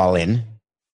quite all in,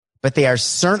 but they are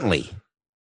certainly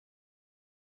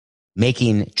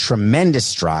making tremendous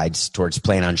strides towards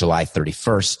playing on July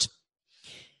 31st.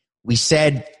 We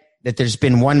said that there's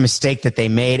been one mistake that they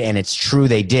made, and it's true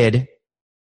they did.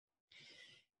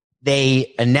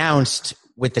 They announced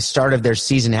with the start of their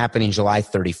season happening July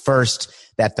 31st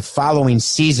that the following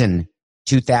season,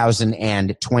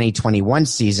 2020-21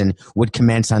 season, would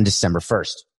commence on December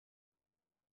 1st.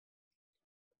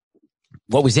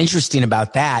 What was interesting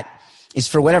about that is,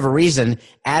 for whatever reason,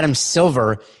 Adam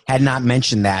Silver had not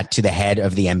mentioned that to the head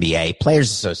of the NBA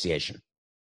Players Association,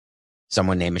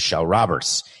 someone named Michelle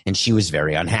Roberts, and she was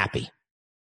very unhappy.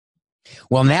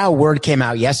 Well, now word came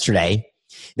out yesterday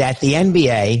that the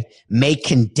NBA may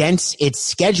condense its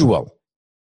schedule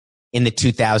in the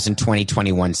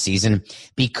 2020-21 season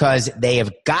because they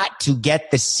have got to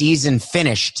get the season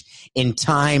finished in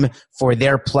time for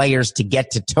their players to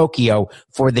get to Tokyo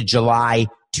for the July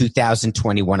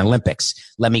 2021 Olympics.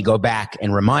 Let me go back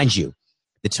and remind you.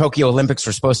 The Tokyo Olympics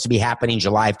were supposed to be happening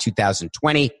July of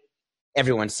 2020.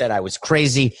 Everyone said I was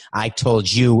crazy. I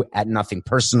told you at Nothing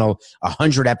Personal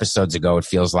 100 episodes ago, it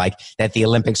feels like, that the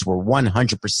Olympics were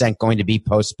 100% going to be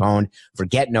postponed.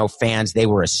 Forget no fans. They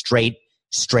were a straight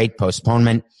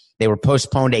postponement. They were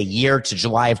postponed a year to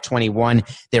July of 21.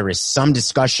 There is some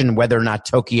discussion whether or not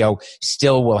Tokyo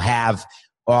still will have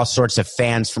all sorts of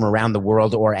fans from around the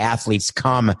world or athletes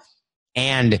come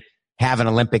and have an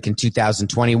Olympic in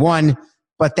 2021.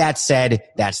 But that said,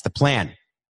 that's the plan.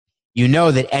 You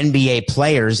know that NBA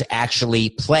players actually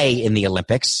play in the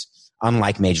Olympics,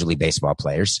 unlike Major League Baseball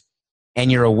players.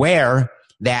 And you're aware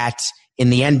that in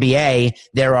the NBA,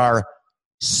 there are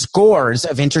scores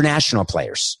of international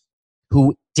players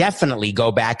who definitely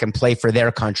go back and play for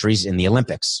their countries in the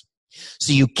Olympics.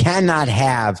 So you cannot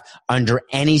have, under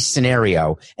any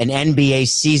scenario, an NBA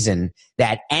season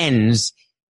that ends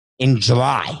in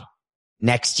July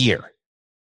next year.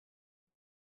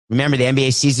 Remember, the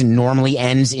NBA season normally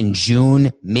ends in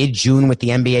June, mid-June with the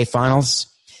NBA Finals.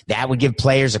 That would give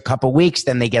players a couple weeks,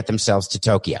 then they get themselves to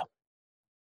Tokyo.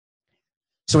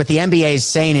 So what the NBA is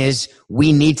saying is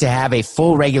we need to have a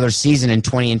full regular season in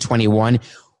 20 and 21.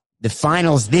 The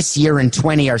finals this year in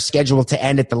 20 are scheduled to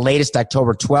end at the latest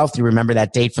October 12th. You remember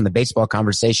that date from the baseball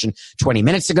conversation 20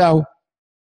 minutes ago.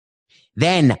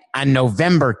 Then on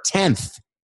November 10th,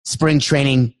 spring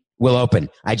training will open.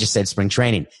 I just said spring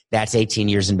training. That's 18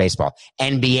 years in baseball.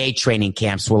 NBA training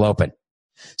camps will open.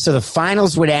 So the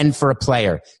finals would end for a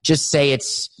player. Just say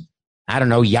it's, I don't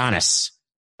know, Giannis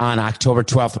on October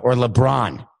 12th or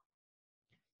LeBron.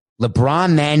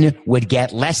 LeBron then would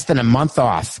get less than a month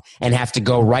off and have to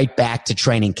go right back to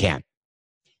training camp.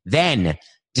 Then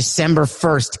December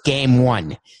 1st, game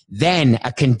 1. Then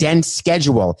a condensed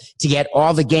schedule to get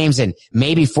all the games in.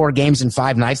 Maybe 4 games in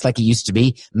 5 nights like it used to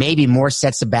be. Maybe more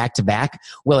sets of back-to-back.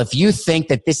 Well, if you think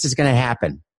that this is going to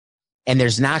happen and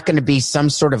there's not going to be some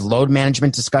sort of load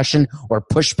management discussion or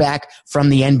pushback from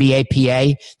the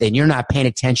NBAPA, then you're not paying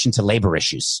attention to labor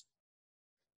issues.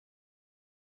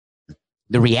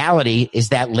 The reality is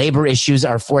that labor issues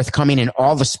are forthcoming in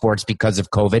all the sports because of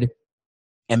COVID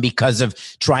and because of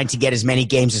trying to get as many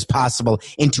games as possible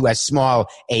into as small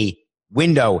a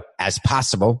window as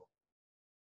possible.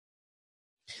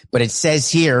 But it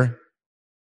says here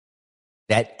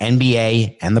that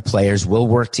NBA and the players will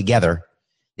work together.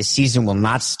 The season will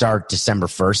not start December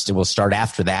 1st. It will start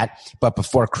after that, but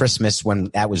before Christmas, when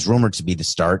that was rumored to be the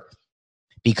start,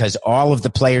 because all of the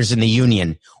players in the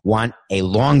union want a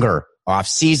longer off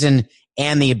season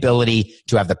and the ability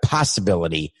to have the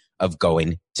possibility of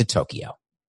going to Tokyo.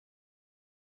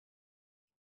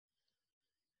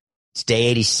 It's day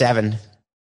 87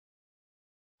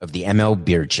 of the ML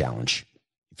Beard Challenge.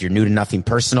 If you're new to Nothing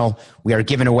Personal, we are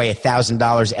giving away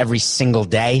 $1,000 every single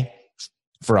day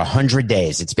for 100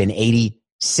 days. It's been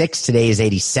 86. Today is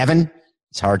 87.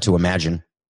 It's hard to imagine.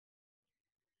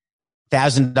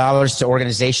 $1,000 to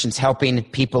organizations helping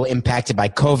people impacted by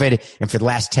COVID. And for the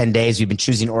last 10 days, we've been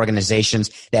choosing organizations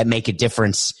that make a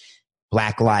difference.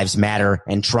 Black Lives Matter,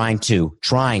 and trying to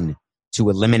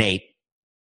eliminate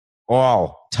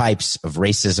all types of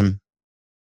racism.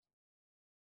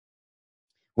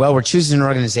 Well, we're choosing an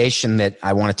organization that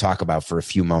I want to talk about for a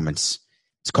few moments.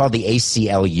 It's called the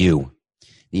ACLU,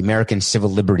 the American Civil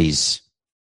Liberties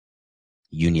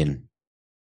Union.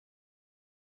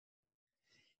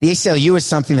 The ACLU is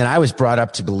something that I was brought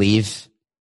up to believe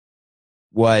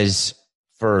was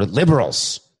for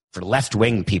liberals, for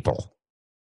left-wing people.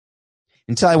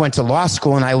 Until I went to law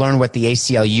school and I learned what the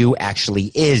ACLU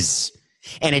actually is.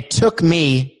 And it took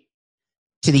me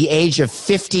to the age of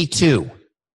 52.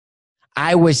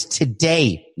 I was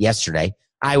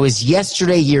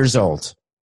yesterday years old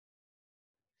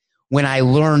when I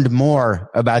learned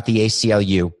more about the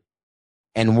ACLU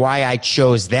and why I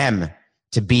chose them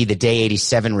to be the day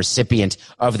 87 recipient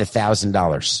of the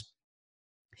 $1,000.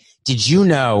 Did you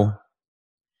know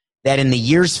that in the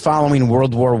years following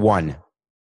World War I,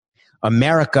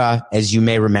 America, as you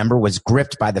may remember, was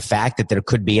gripped by the fact that there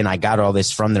could be, and I got all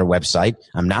this from their website,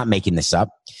 I'm not making this up,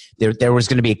 there was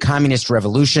going to be a communist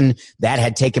revolution that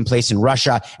had taken place in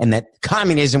Russia, and that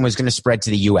communism was going to spread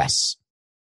to the U.S.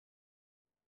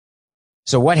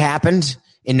 So what happened?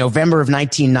 In November of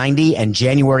 1990 and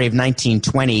January of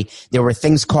 1920, there were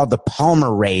things called the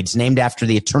Palmer Raids, named after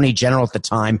the Attorney General at the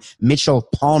time, Mitchell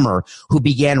Palmer, who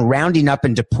began rounding up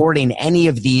and deporting any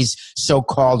of these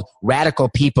so-called radical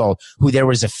people who there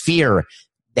was a fear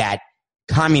that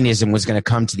communism was going to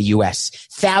come to the U.S.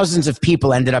 Thousands of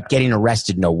people ended up getting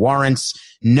arrested, no warrants,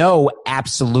 no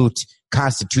absolute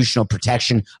constitutional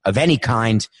protection of any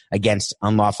kind against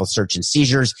unlawful search and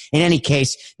seizures. In any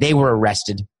case, they were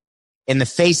arrested. In the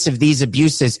face of these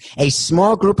abuses, a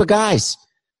small group of guys,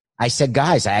 I said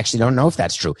guys, I actually don't know if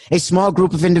that's true, a small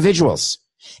group of individuals,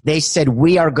 they said,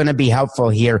 we are going to be helpful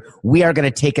here. We are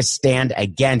going to take a stand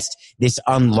against this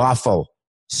unlawful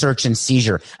search and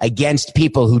seizure, against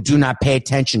people who do not pay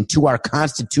attention to our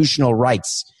constitutional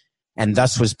rights. And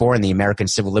thus was born the American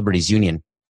Civil Liberties Union.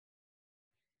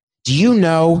 Do you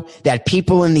know that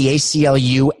people in the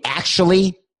ACLU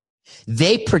actually,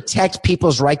 they protect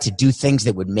people's right to do things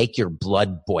that would make your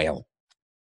blood boil?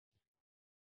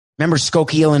 Remember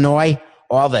Skokie, Illinois?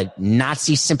 All the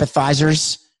Nazi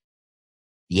sympathizers,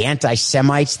 the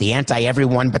anti-Semites, the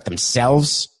anti-everyone but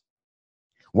themselves.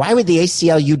 Why would the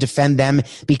ACLU defend them?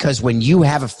 Because when you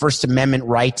have a First Amendment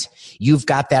right, you've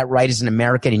got that right as an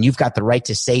American, and you've got the right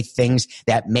to say things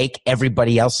that make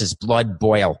everybody else's blood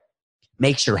boil,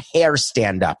 makes your hair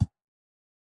stand up.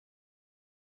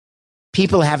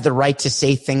 People have the right to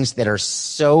say things that are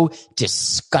so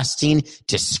disgusting,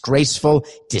 disgraceful,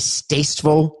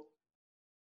 distasteful,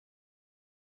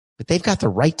 but they've got the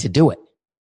right to do it.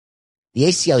 The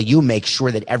ACLU makes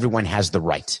sure that everyone has the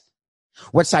right.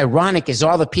 What's ironic is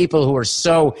all the people who are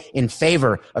so in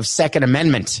favor of Second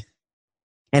Amendment.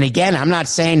 And again, I'm not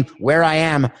saying where I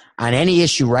am on any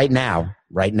issue right now,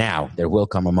 there will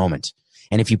come a moment.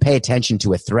 And if you pay attention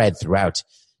to a thread throughout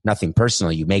Nothing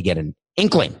Personal, you may get an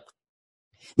inkling.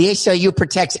 The ACLU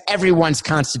protects everyone's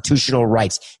constitutional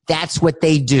rights. That's what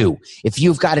they do. If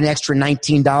you've got an extra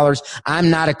 $19, I'm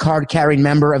not a card-carrying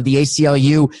member of the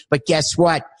ACLU, but guess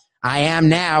what? I am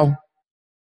now.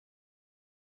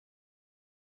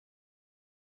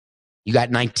 You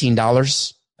got $19,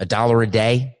 $1 a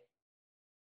day?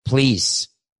 Please.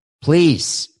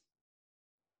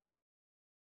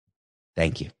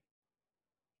 Thank you.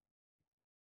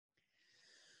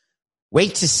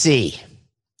 Wait to see.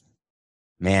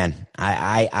 Man,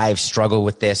 I've struggled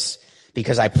with this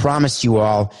because I promise you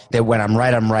all that when I'm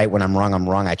right, I'm right. When I'm wrong, I'm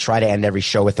wrong. I try to end every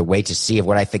show with a wait to see of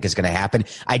what I think is going to happen.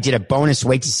 I did a bonus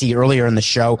wait to see earlier in the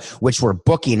show, which we're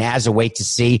booking as a wait to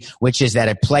see, which is that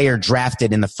a player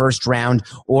drafted in the first round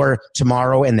or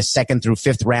tomorrow in the second through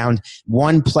fifth round,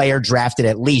 one player drafted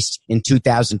at least in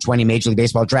 2020 Major League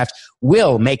Baseball draft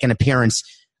will make an appearance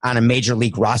on a major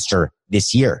league roster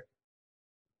this year.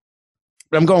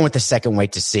 But I'm going with the second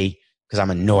wait to see because I'm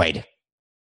annoyed.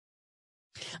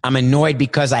 I'm annoyed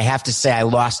because I have to say I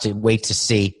lost a wait to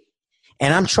see.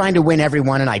 And I'm trying to win every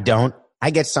one, and I don't.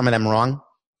 I get some of them wrong.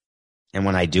 And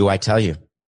when I do, I tell you.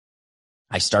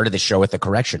 I started the show with a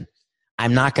correction.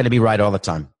 I'm not going to be right all the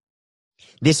time.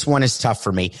 This one is tough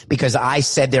for me because I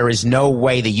said there is no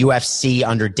way the UFC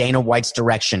under Dana White's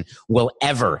direction will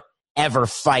ever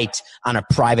fight on a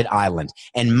private island.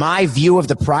 And my view of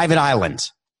the private island,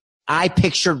 I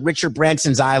pictured Richard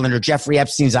Branson's island or Jeffrey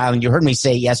Epstein's island. You heard me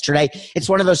say it yesterday. It's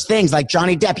one of those things like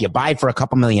Johnny Depp. You buy it for a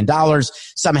couple $1 million.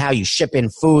 Somehow you ship in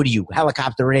food, you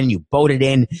helicopter it in, you boat it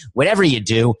in, whatever you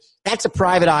do. That's a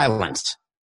private island.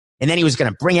 And then he was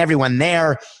going to bring everyone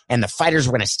there, and the fighters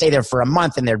were going to stay there for a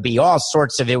month, and there'd be all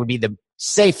sorts of, it would be the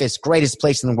safest, greatest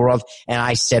place in the world. And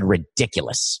I said,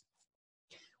 ridiculous.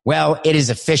 Well, it is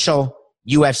official.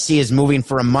 UFC is moving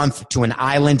for a month to an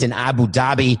island in Abu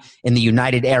Dhabi in the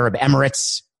United Arab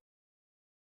Emirates.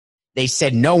 They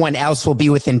said no one else will be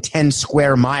within 10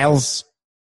 square miles.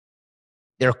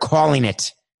 They're calling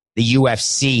it the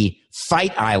UFC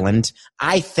Fight Island.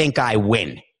 I think I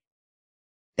win.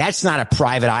 That's not a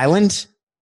private island.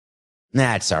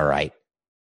 That's all right.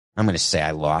 I'm going to say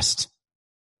I lost.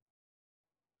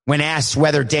 When asked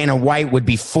whether Dana White would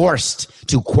be forced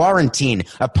to quarantine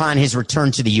upon his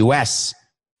return to the U.S.,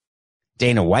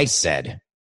 Dana White said,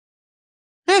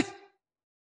 a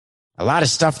lot of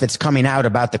stuff that's coming out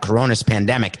about the coronavirus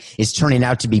pandemic is turning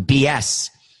out to be BS.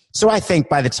 So I think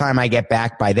by the time I get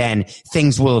back by then,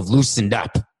 things will have loosened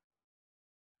up.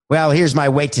 Well, here's my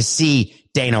wait to see,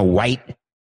 Dana White.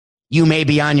 You may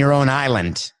be on your own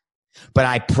island, but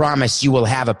I promise you will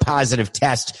have a positive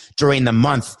test during the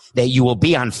month that you will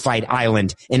be on Fight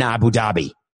Island in Abu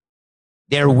Dhabi.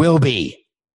 There will be.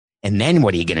 And then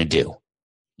what are you going to do?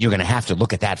 You're going to have to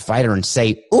look at that fighter and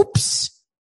say, oops.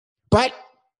 But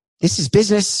this is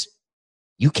business.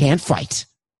 You can't fight.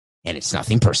 And it's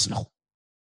nothing personal.